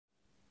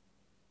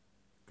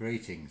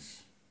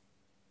Greetings.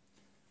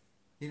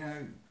 You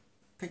know,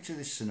 picture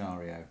this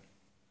scenario.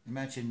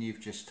 Imagine you've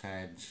just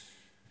had,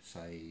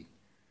 say,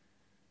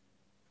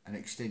 an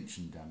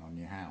extension done on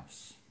your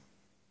house,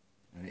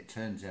 and it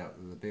turns out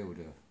that the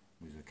builder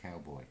was a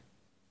cowboy.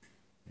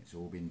 It's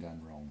all been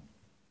done wrong.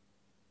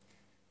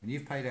 And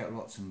you've paid out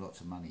lots and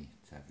lots of money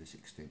to have this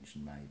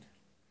extension made,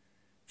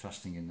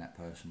 trusting in that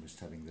person was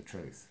telling the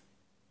truth.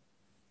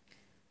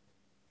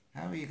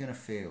 How are you going to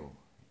feel?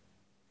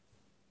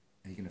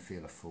 Are you going to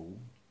feel a fool?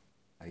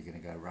 Are you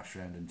going to go rush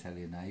around and tell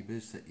your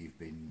neighbours that you've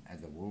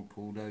had the wool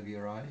pulled over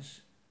your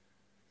eyes?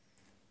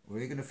 Or are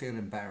you going to feel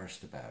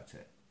embarrassed about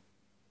it?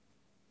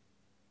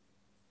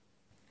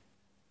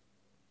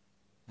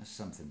 That's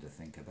something to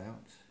think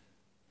about.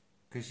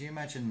 Because you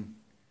imagine,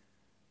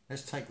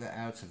 let's take that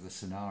out of the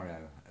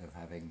scenario of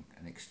having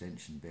an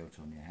extension built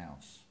on your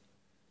house.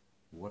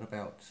 What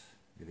about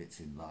if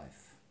it's in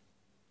life?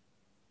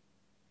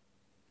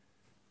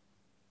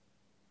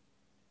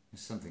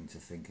 It's something to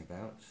think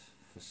about,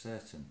 for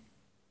certain.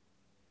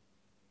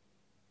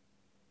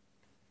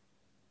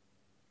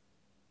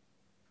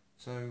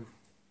 So,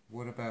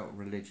 what about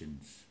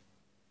religions?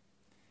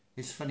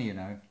 It's funny, you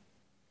know,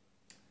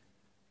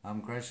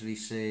 I'm gradually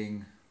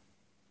seeing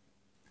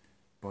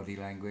body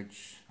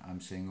language,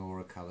 I'm seeing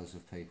aura colours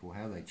of people,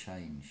 how they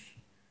change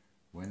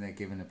when they're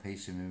given a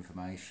piece of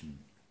information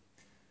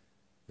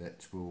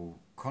that will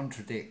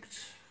contradict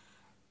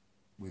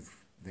with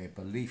their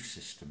belief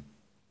system,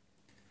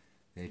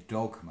 their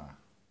dogma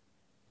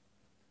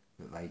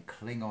that they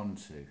cling on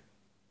to.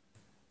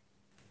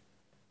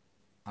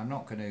 I'm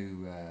not going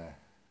to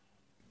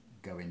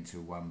go into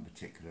one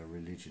particular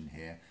religion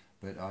here,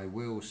 but I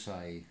will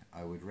say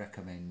I would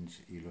recommend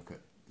you look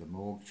at the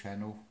Morgue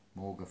channel,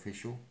 Morgue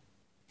Official.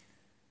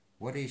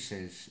 What he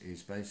says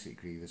is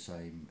basically the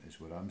same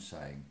as what I'm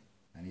saying,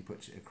 and he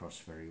puts it across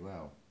very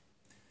well.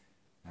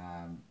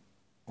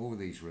 All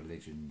these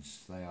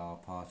religions, they are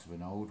part of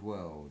an old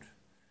world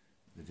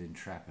that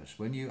entrap us.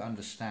 When you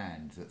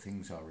understand that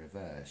things are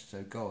reversed,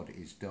 so God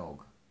is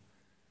dog,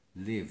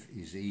 live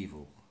is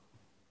evil,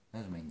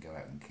 doesn't mean go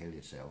out and kill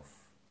yourself,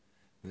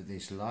 but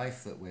this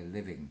life that we're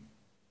living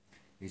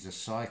is a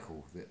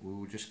cycle that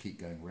will just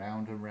keep going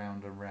round and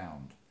round and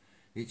round.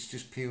 It's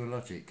just pure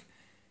logic.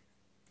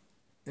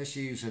 Let's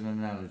use an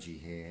analogy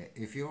here.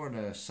 If you're on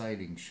a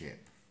sailing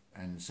ship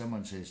and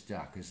someone says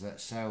duck as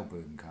that sail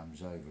boom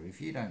comes over, if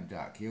you don't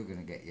duck, you're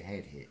going to get your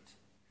head hit.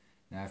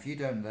 Now, if you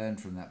don't learn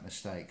from that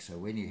mistake, so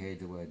when you hear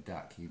the word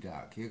duck, you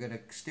duck, you're going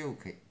to still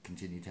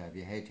continue to have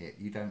your head hit.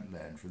 You don't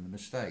learn from the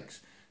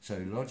mistakes.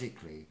 So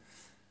logically,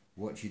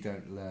 what you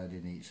don't learn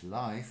in each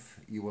life,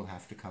 you will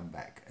have to come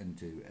back and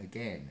do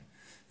again.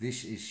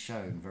 This is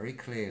shown very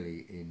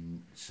clearly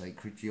in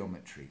sacred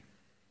geometry,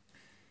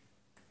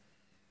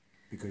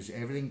 because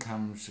everything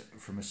comes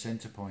from a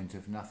center point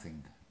of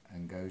nothing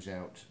and goes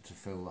out to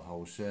fill the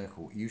whole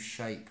circle. You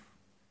shape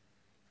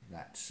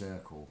that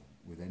circle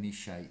with any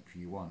shape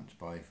you want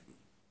by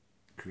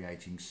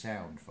creating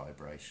sound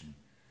vibration.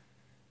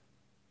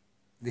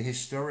 The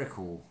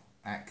historical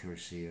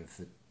accuracy of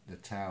the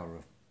Tower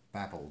of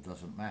Babel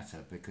doesn't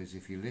matter, because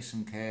if you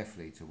listen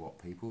carefully to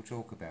what people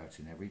talk about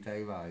in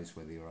everyday lives,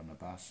 whether you're on a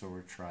bus or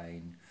a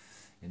train,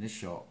 in a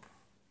shop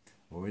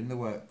or in the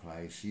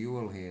workplace, you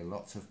will hear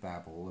lots of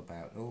babble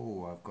about,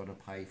 oh, I've got to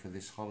pay for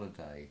this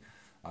holiday,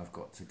 I've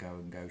got to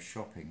go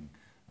shopping,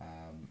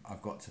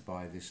 I've got to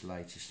buy this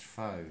latest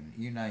phone,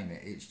 you name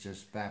it. It's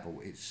just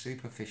babble. It's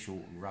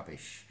superficial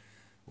rubbish.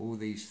 All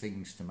these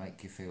things to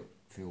make you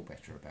feel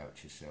better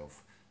about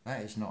yourself.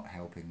 That is not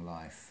helping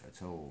life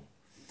at all.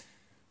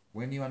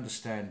 When you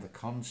understand the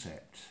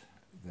concept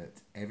that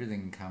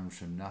everything comes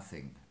from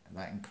nothing, and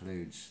that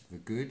includes the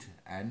good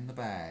and the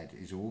bad,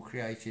 is all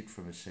created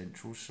from a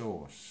central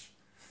source,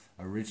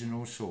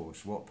 original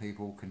source, what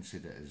people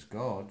consider as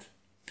God,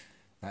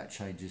 that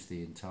changes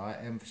the entire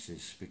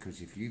emphasis, because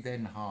if you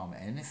then harm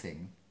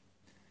anything,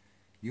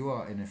 you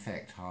are in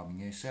effect harming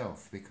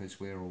yourself,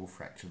 because we're all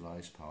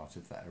fractalized part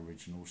of that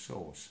original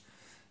source.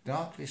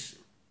 Darkness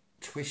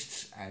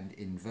twists and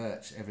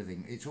inverts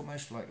everything. It's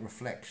almost like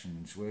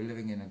reflections. We're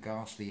living in a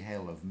ghastly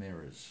hell of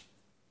mirrors.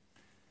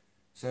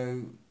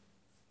 So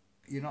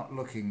you're not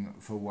looking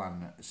for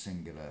one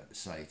singular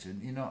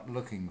Satan, you're not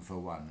looking for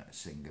one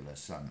singular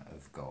Son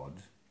of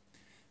God,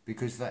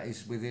 because that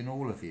is within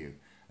all of you.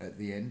 At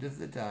the end of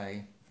the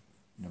day,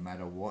 no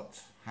matter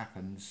what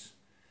happens,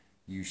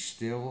 you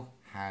still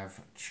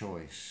have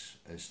choice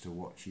as to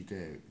what you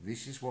do.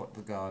 This is what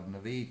the Garden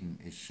of Eden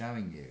is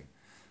showing you.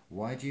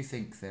 Why do you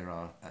think there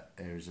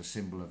is a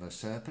symbol of a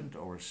serpent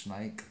or a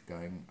snake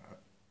going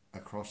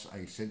across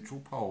a central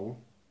pole?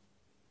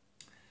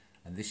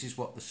 And this is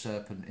what the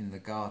serpent in the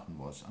garden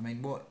was. I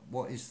mean,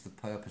 what is the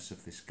purpose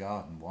of this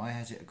garden? Why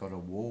has it got a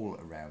wall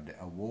around it?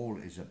 A wall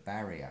is a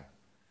barrier.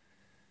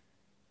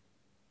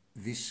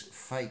 This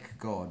fake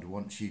God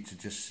wants you to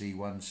just see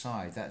one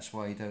side. That's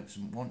why he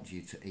doesn't want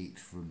you to eat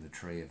from the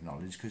tree of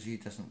knowledge, because he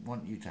doesn't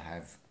want you to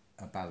have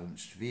a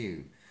balanced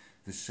view.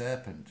 The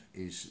serpent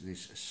is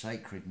this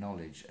sacred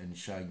knowledge and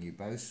showing you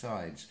both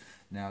sides.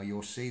 Now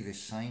you'll see this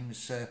same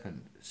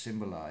serpent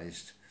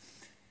symbolized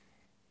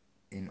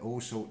in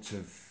all sorts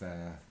of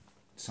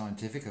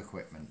scientific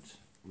equipment,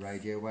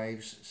 radio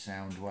waves,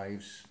 sound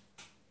waves.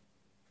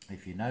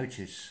 If you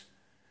notice,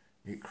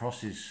 it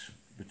crosses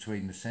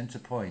between the center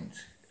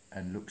point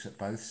and looks at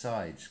both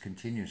sides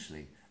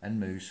continuously and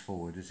moves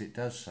forward as it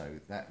does so.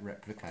 That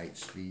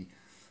replicates the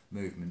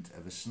movement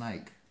of a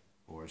snake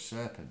or a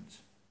serpent.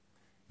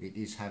 It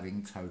is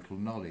having total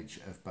knowledge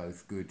of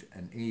both good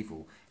and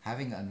evil.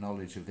 Having a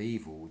knowledge of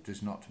evil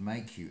does not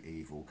make you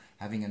evil.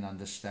 Having an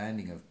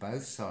understanding of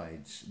both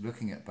sides,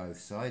 looking at both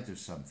sides of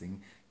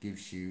something,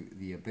 gives you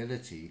the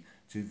ability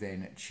to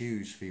then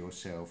choose for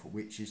yourself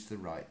which is the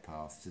right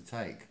path to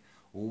take.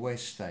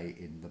 Always stay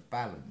in the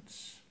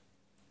balance.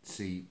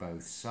 See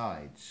both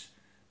sides,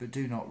 but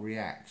do not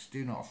react.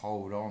 Do not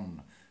hold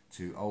on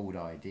to old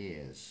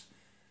ideas.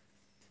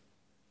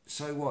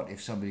 So what if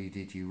somebody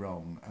did you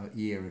wrong a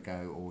year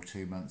ago or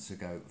 2 months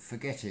ago?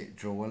 Forget it,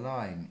 draw a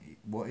line.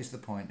 What is the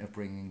point of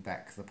bringing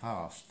back the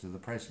past to the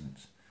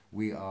present?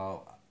 We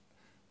are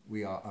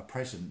a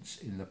presence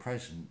in the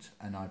present,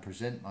 and I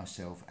present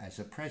myself as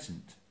a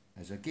present,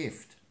 as a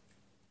gift,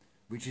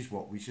 which is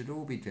what we should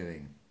all be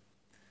doing,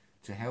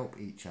 to help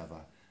each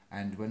other.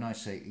 And when I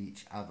say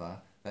each other,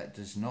 that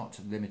does not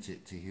limit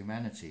it to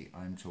humanity.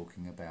 I'm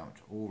talking about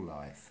all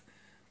life.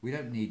 We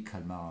don't need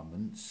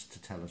commandments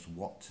to tell us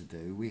what to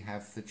do. We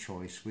have the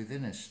choice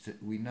within us.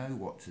 We know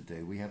what to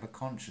do. We have a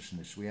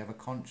consciousness. We have a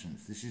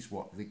conscience. This is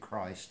what the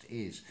Christ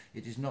is.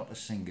 It is not a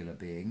singular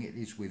being. It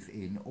is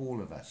within all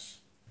of us.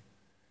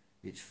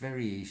 It's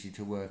very easy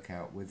to work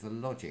out with the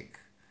logic.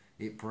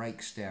 It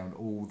breaks down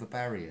all the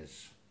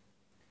barriers.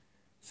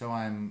 So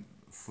I'm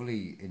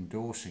fully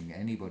endorsing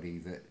anybody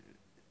that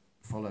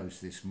follows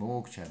this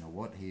Morg channel.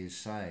 What he is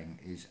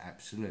saying is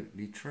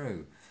absolutely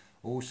true.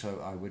 Also,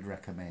 I would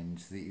recommend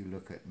that you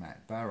look at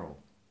Matt Barrell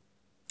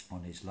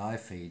on his live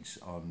feeds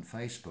on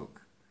Facebook.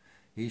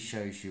 He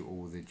shows you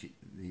all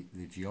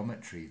the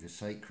geometry, the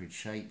sacred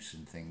shapes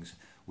and things.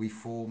 We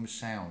form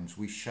sounds.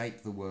 We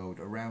shape the world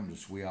around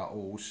us. We are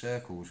all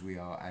circles. We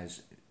are,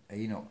 as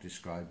Enoch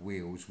described,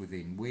 wheels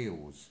within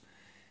wheels.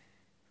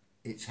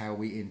 It's how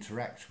we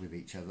interact with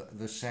each other.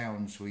 The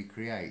sounds we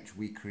create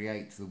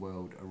the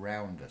world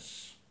around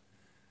us.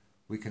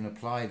 We can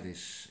apply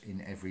this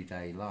in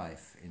everyday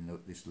life, in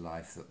this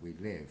life that we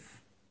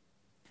live.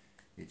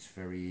 It's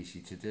very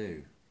easy to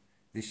do.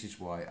 This is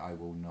why I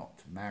will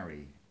not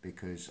marry,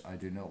 because I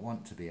do not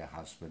want to be a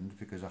husband,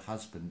 because a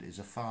husband is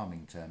a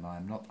farming term. I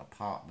am not a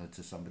partner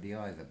to somebody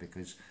either,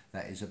 because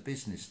that is a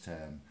business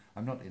term.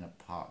 I'm not in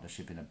a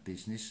partnership in a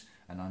business,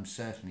 and I'm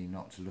certainly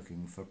not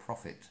looking for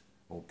profit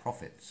or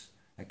profits.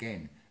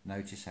 Again,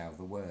 notice how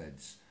the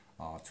words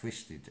are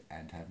twisted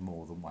and have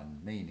more than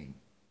one meaning.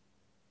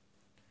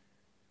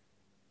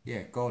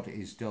 Yeah, God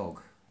is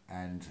dog,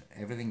 and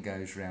everything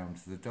goes round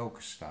the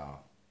dog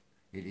star.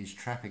 It is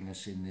trapping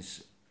us in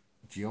this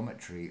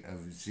geometry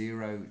of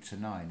 0 to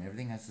 9.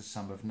 Everything has the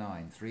sum of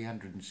 9,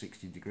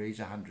 360 degrees,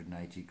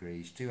 180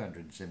 degrees,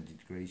 270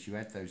 degrees. You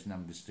add those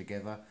numbers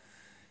together,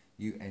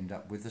 you end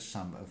up with the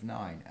sum of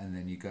 9, and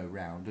then you go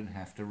round and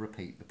have to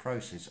repeat the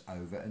process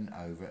over and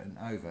over and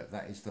over.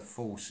 That is the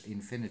false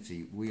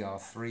infinity. We are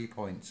 3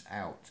 points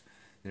out.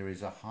 There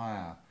is a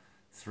higher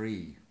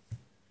 3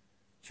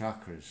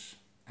 chakras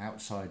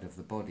outside of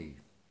the body.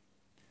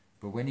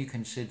 But when you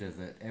consider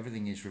that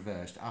everything is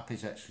reversed, up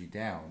is actually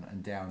down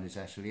and down is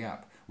actually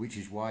up, which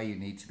is why you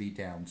need to be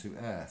down to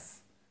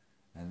earth.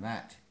 And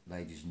that,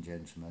 ladies and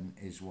gentlemen,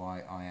 is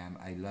why I am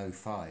a low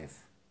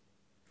 5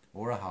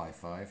 or a high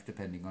 5,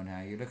 depending on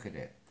how you look at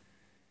it.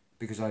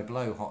 Because I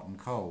blow hot and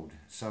cold.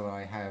 So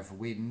I have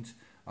wind,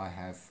 I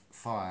have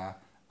fire,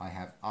 I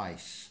have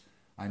ice.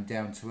 I'm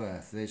down to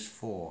earth. There's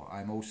 4.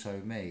 I'm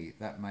also me.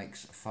 That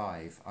makes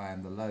 5. I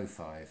am the low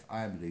 5.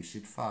 I am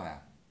lucid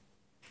fire.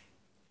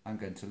 I'm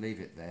going to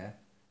leave it there.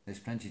 There's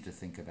plenty to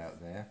think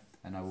about there,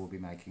 and I will be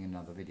making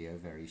another video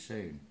very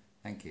soon.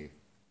 Thank you.